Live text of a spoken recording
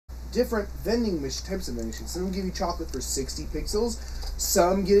different types of vending machines. Some give you chocolate for 60 pixels.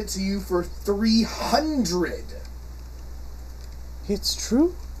 Some get it to you for 300. It's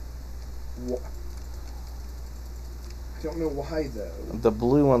true? What? I don't know why, though. The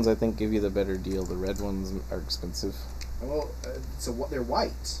blue ones, I think, give you the better deal. The red ones are expensive. Well, so what? They're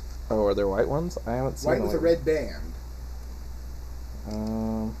white. Oh, are there white ones? I haven't seen White with a red band.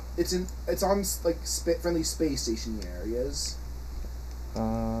 It's on like friendly space station areas.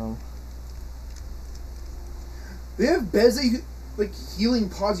 They have beds that you like healing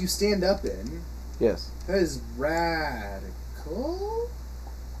pods you stand up in. Yes. That is radical.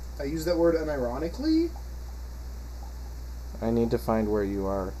 I use that word unironically. I need to find where you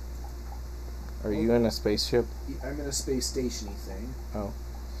are. Are you in a spaceship? I'm in a space station-y thing. Oh.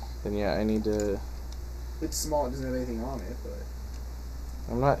 Then yeah, I need to... It's small, it doesn't have anything on it, but...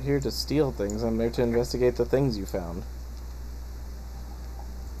 I'm not here to steal things, I'm there to investigate the things you found.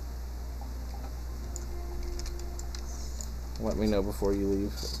 Let me know before you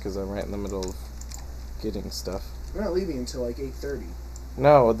leave, because I'm right in the middle of getting stuff. We're not leaving until like 8:30.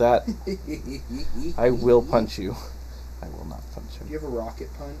 No, that... I will punch you. I will not punch him. Do you have a rocket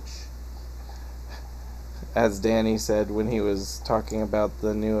punch? As Danny said when he was talking about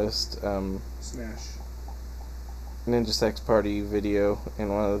the newest Smash Ninja Sex Party video, and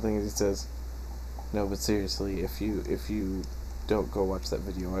one of the things he says, "No, but seriously, if you don't go watch that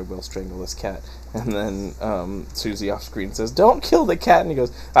video, I will strangle this cat." And then Susie off screen says, "Don't kill the cat," and he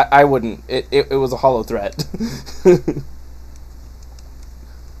goes, I wouldn't. It was a hollow threat."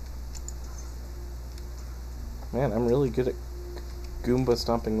 Man, I'm really good at Goomba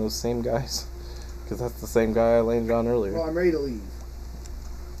stomping those same guys. Because that's the same guy I landed on earlier. Well, I'm ready to leave.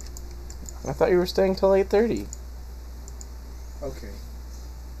 I thought you were staying till 8:30. Okay.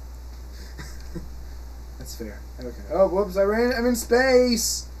 That's fair. Okay. Oh, whoops, I'm in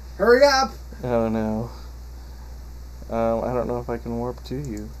space! Hurry up! Oh, no. I don't know if I can warp to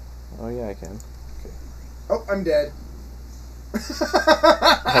you. Oh, yeah, I can. Okay. Oh, I'm dead.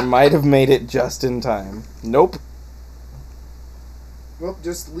 I might have made it just in time. Nope. Well,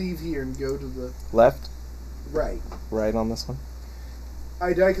 just leave here and go to the... Left? Right. Right on this one?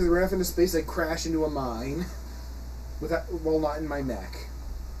 I died because I ran off into space. I crashed into a mine. Well, not in my neck.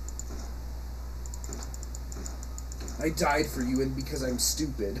 I died for you and because I'm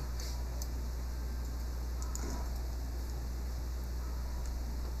stupid.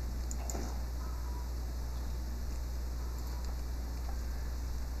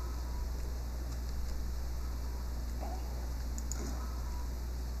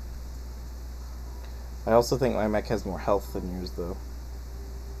 I also think my mech has more health than yours, though.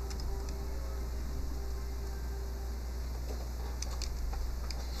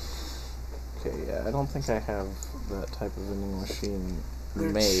 Okay, yeah, I don't think I have that type of vending machine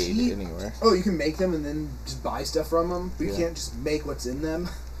made cheap. Anywhere. Oh, you can make them and then just buy stuff from them? But you Yeah. can't just make what's in them?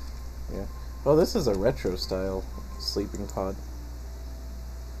 Yeah. Oh, this is a retro-style sleeping pod.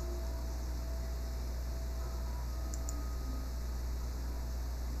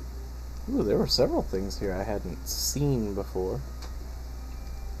 Ooh, there were several things here I hadn't seen before.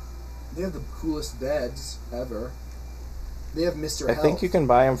 They have the coolest beds ever. They have Mr. I Health. think you can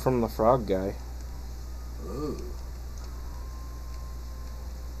buy them from the frog guy. Ooh.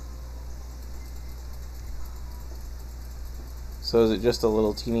 So is it just a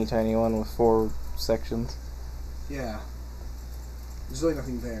little teeny tiny one with 4 sections? Yeah. There's really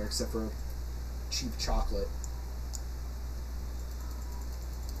nothing there except for cheap chocolate.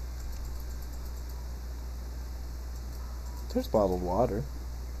 There's bottled water.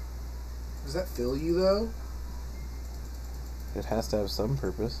 Does that fill you, though? It has to have some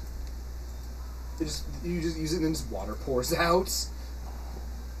purpose. You just use it and then just water pours out.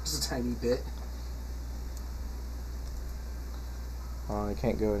 Just a tiny bit. Oh, I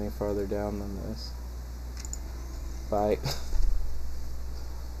can't go any farther down than this. Bye.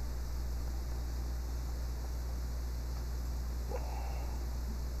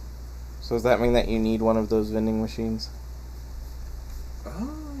 So does that mean that you need one of those vending machines?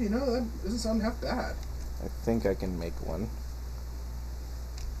 Oh, you know, that doesn't sound half bad. I think I can make one.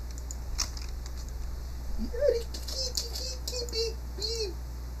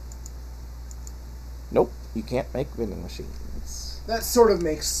 Nope, you can't make vending machines. That sort of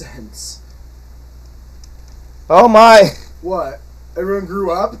makes sense. Oh my! What? Everyone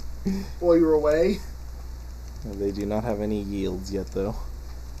grew up while you were away? They do not have any yields yet, though.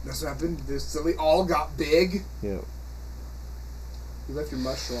 That's what happened. So they all got big. Yep. You left your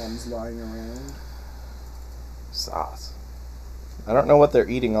mushrooms lying around. Sauce. I don't know what they're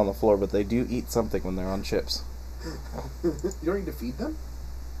eating on the floor, but they do eat something when they're on chips. You don't need to feed them?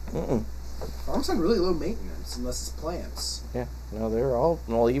 Mm-mm. Farms sound really low maintenance, unless it's plants. Yeah, no, they're all...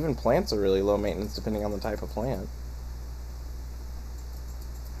 Well, even plants are really low maintenance depending on the type of plant.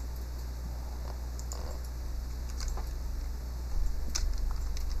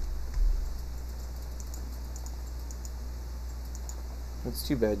 It's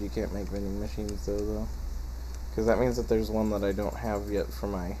too bad you can't make vending machines, though. Because that means that there's one that I don't have yet for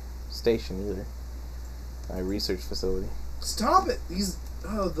my station, either. My research facility. Stop it!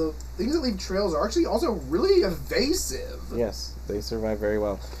 The things that leave trails are actually also really evasive. Yes, they survive very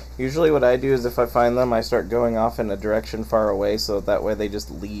well. Usually what I do is if I find them, I start going off in a direction far away, so that way they just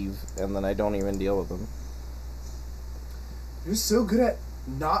leave, and then I don't even deal with them. You're so good at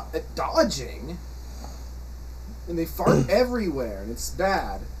dodging. And they fart everywhere, and it's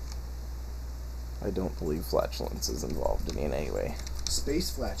bad. I don't believe flatulence is involved in any way.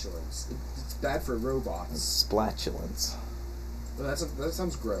 Space flatulence. It's bad for robots. Splatulence. Well, that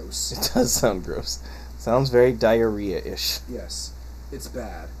sounds gross. It does sound gross. Sounds very diarrhea-ish. Yes. It's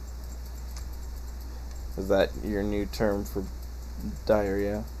bad. Is that your new term for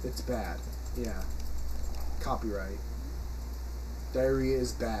diarrhea? It's bad. Yeah. Copyright. Diarrhea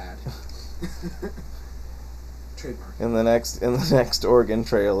is bad. Trademark. In the next Oregon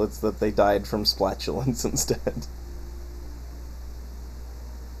Trail, it's that they died from splatulence instead.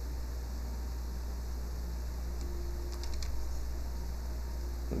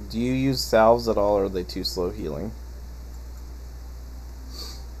 Do you use salves at all, or are they too slow healing?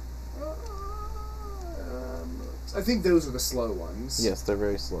 I think those are the slow ones. Yes, they're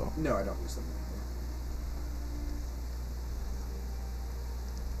very slow. No, I don't use them anymore.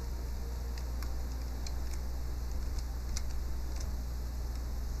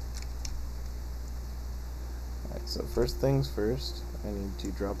 Alright, so first things first, I need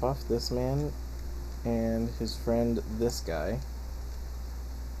to drop off this man and his friend, this guy.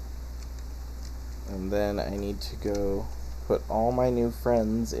 And then I need to go put all my new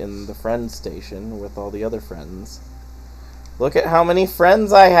friends in the friend station with all the other friends. Look at how many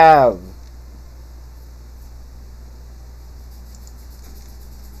friends I have!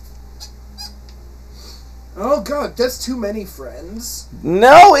 Oh god, that's too many friends.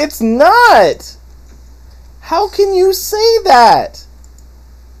 No, it's not! How can you say that?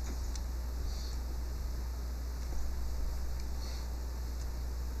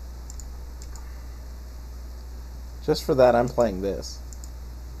 Just for that, I'm playing this.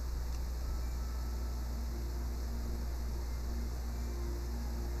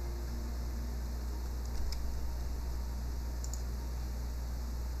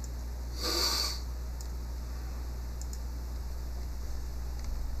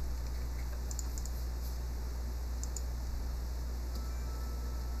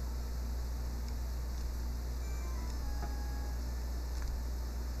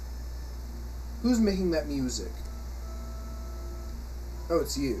 Who's making that music? Oh,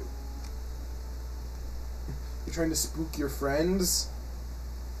 it's you. You're trying to spook your friends?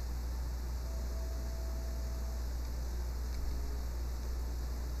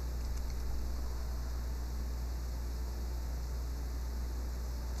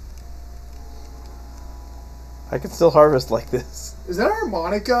 I can still harvest like this. Is that a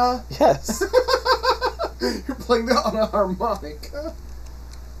harmonica? Yes. You're playing that on a harmonica?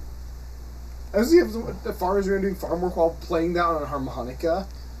 I was thinking the farmers are doing farm work while playing that on a harmonica.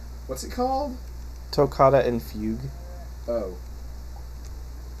 What's it called? Toccata and fugue. Oh.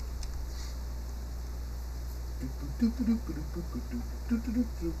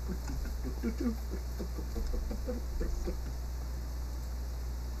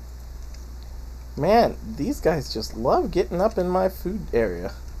 Man, these guys just love getting up in my food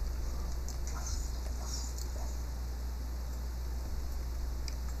area.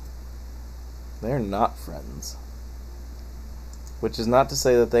 They're not friends. Which is not to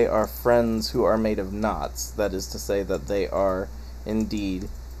say that they are friends who are made of knots. That is to say that they are, indeed,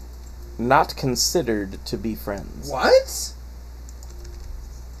 not considered to be friends. What?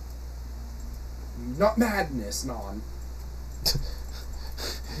 Not madness, non.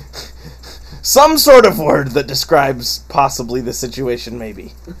 Some sort of word that describes possibly the situation,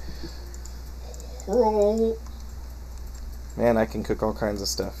 maybe. Oh. Man, I can cook all kinds of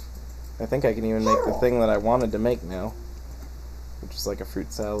stuff. I think I can even make the thing that I wanted to make now. Which is like a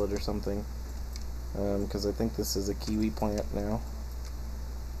fruit salad or something. Because I think this is a kiwi plant now.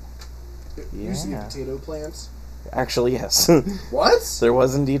 It used to be a potato plant. Actually, yes. What? There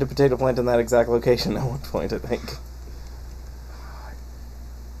was indeed a potato plant in that exact location at one point, I think.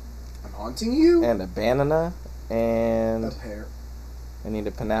 I'm haunting you? And a banana, and... a pear. I need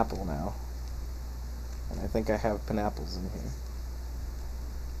a pineapple now. And I think I have pineapples in here.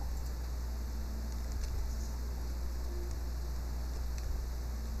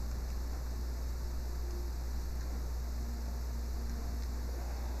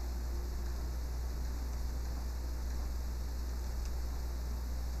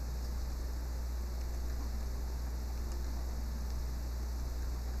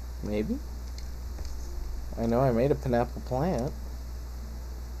 Maybe. I know I made a pineapple plant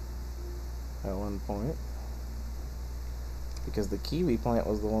at one point. Because the kiwi plant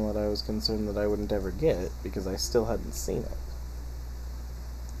was the one that I was concerned that I wouldn't ever get, because I still hadn't seen it.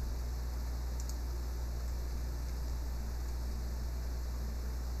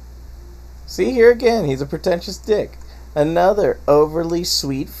 See, here again, he's a pretentious dick. Another overly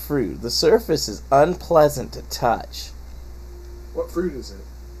sweet fruit. The surface is unpleasant to touch. What fruit is it?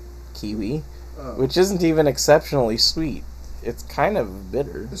 Kiwi. Oh. Which isn't even exceptionally sweet. It's kind of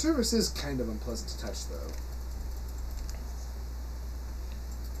bitter. The surface is kind of unpleasant to touch, though.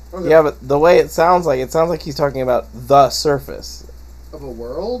 Okay. Yeah, but the way it sounds like he's talking about the surface. Of a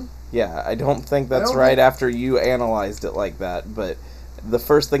world? Yeah, I don't think that's right after you analyzed it like that, but the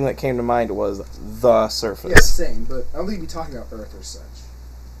first thing that came to mind was the surface. Yeah, same, but I don't think you'd be talking about Earth or such.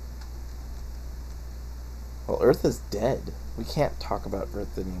 Well, Earth is dead. We can't talk about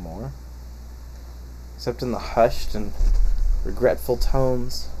Earth anymore. Except in the hushed and regretful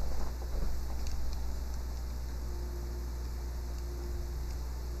tones.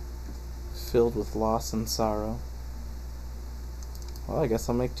 Filled with loss and sorrow. Well, I guess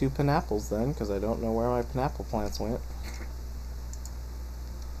I'll make 2 pineapples then, because I don't know where my pineapple plants went.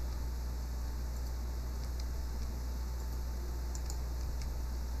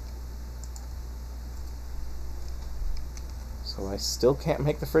 So I still can't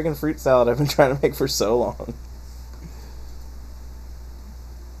make the friggin' fruit salad I've been trying to make for so long.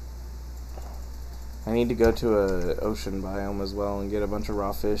 I need to go to a ocean biome as well and get a bunch of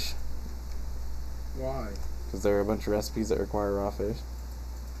raw fish. Why? Because there are a bunch of recipes that require raw fish.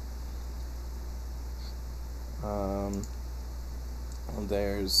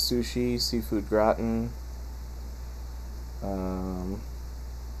 There's sushi, seafood gratin. Oh,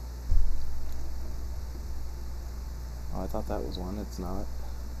 I thought that was one. It's not.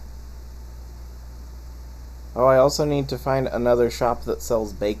 Oh, I also need to find another shop that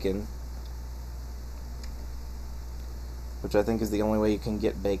sells bacon. Which I think is the only way you can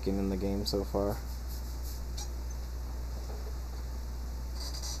get bacon in the game so far.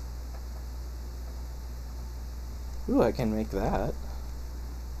 Ooh, I can make that.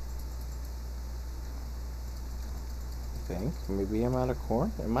 I think. Maybe I'm out of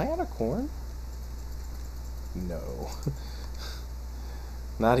corn? Am I out of corn? No.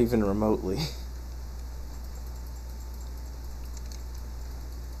 Not even remotely.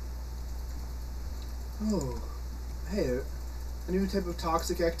 Oh. Hey, a new type of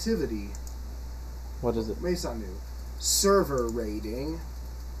toxic activity. What is it? May sound new. Server raiding.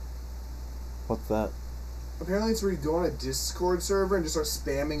 What's that? Apparently it's where you go on a Discord server and just start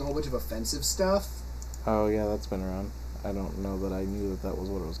spamming a whole bunch of offensive stuff. Oh, yeah, that's been around. I don't know that I knew that was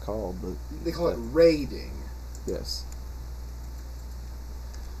what it was called, but... They call it raiding. Yes.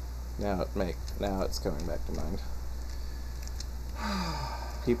 Now it's coming back to mind.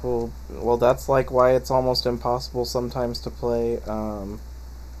 People... Well, that's like why it's almost impossible sometimes to play,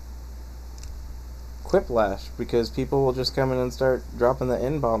 Quiplash, because people will just come in and start dropping the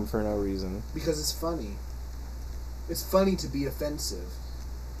N-bomb for no reason. Because it's funny. It's funny to be offensive.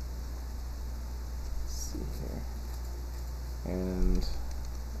 Let's see here. And...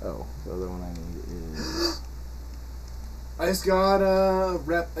 Oh, the other one I need is... I just got a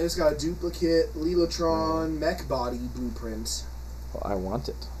duplicate Lelotron mech body blueprint. Well, I want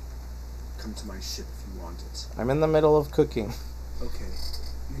it. Come to my ship if you want it. I'm in the middle of cooking. Okay.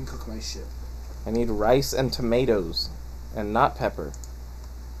 You can cook my ship. I need rice and tomatoes. And not pepper.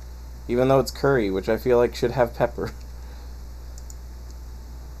 Even though it's curry, which I feel like should have pepper.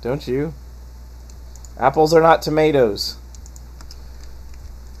 Don't you? Apples are not tomatoes.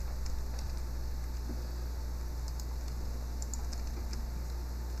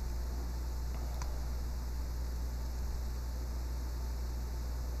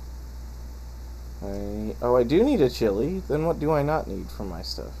 I do need a chili. Then what do I not need from my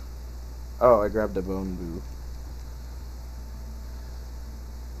stuff? Oh, I grabbed a bone boo.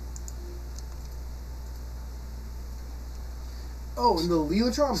 Oh, and the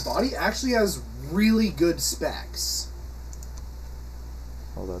Lelotron body actually has really good specs.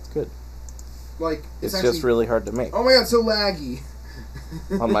 Oh, that's good. Like, It's actually, just really hard to make. Oh my god, so laggy.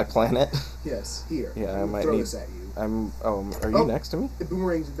 On my planet? Yes, here. Yeah, I might throw need... this at you. Are you next to me? It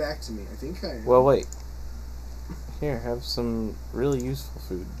boomerangs back to me. I think I am. Well, wait. Here, have some really useful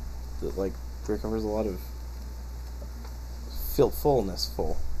food that, like, recovers a lot of fullness.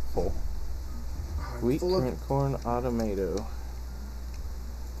 Full. Wheat, currant, corn, tomato.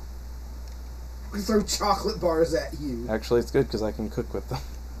 We throw chocolate bars at you. Actually, it's good because I can cook with them.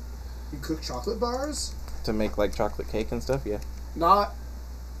 You cook chocolate bars? To make, like, chocolate cake and stuff, yeah. Not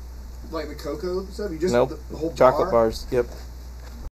Like the cocoa stuff? You just Nope. the whole Chocolate bar? bars. Yep.